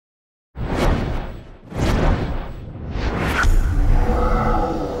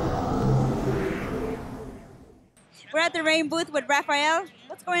We're at the Rane booth with Rafael.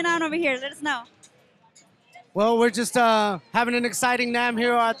 What's going on over here? Let us know. Well, we're just having an exciting NAMM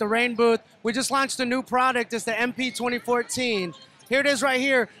here at the Rane booth. We just launched a new product. It's the MP2014. Here it is right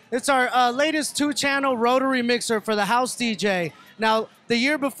here. It's our latest 2-channel rotary mixer for the house DJ. Now, the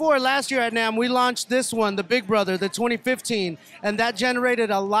year before, last year at NAMM, we launched this one, the Big Brother, the 2015, and that generated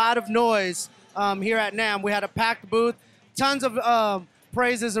a lot of noise here at NAMM. We had a packed booth, tons of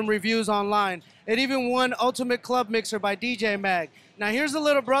praises and reviews online. It even won Ultimate Club Mixer by DJ Mag. Now here's the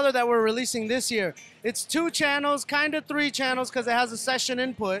little brother that we're releasing this year. It's 2 channels, kind of 3 channels because it has a session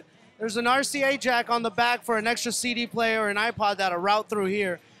input. There's an RCA jack on the back for an extra CD player or an iPod that'll route through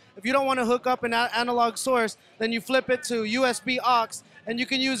here. If you don't want to hook up an analog source, then you flip it to USB aux, and you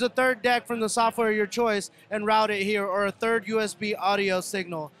can use a 3rd deck from the software of your choice and route it here, or a 3rd USB audio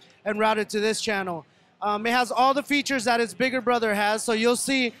signal and route it to this channel. It has all the features that its bigger brother has, so you'll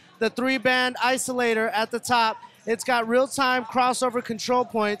see the 3-band isolator at the top. It's got real-time crossover control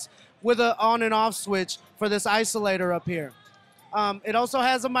points with an on and off switch for this isolator up here. It also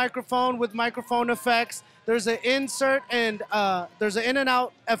has a microphone with microphone effects. There's an insert and there's an in and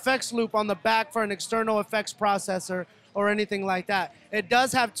out effects loop on the back for an external effects processor or anything like that. It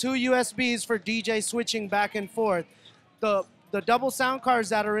does have 2 USBs for DJ switching back and forth. The double sound cards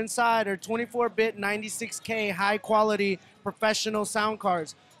that are inside are 24-bit 96K high-quality professional sound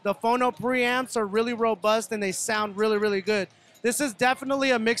cards. The phono preamps are really robust and they sound really, really good. This is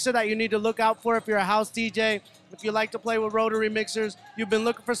definitely a mixer that you need to look out for if you're a house DJ. If you like to play with rotary mixers, you've been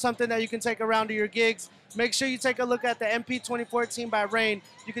looking for something that you can take around to your gigs, make sure you take a look at the MP2014 by Rane.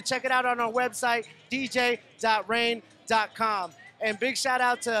 You can check it out on our website, dj.rane.com. And big shout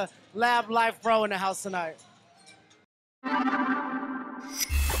out to LabLifePro in the house tonight.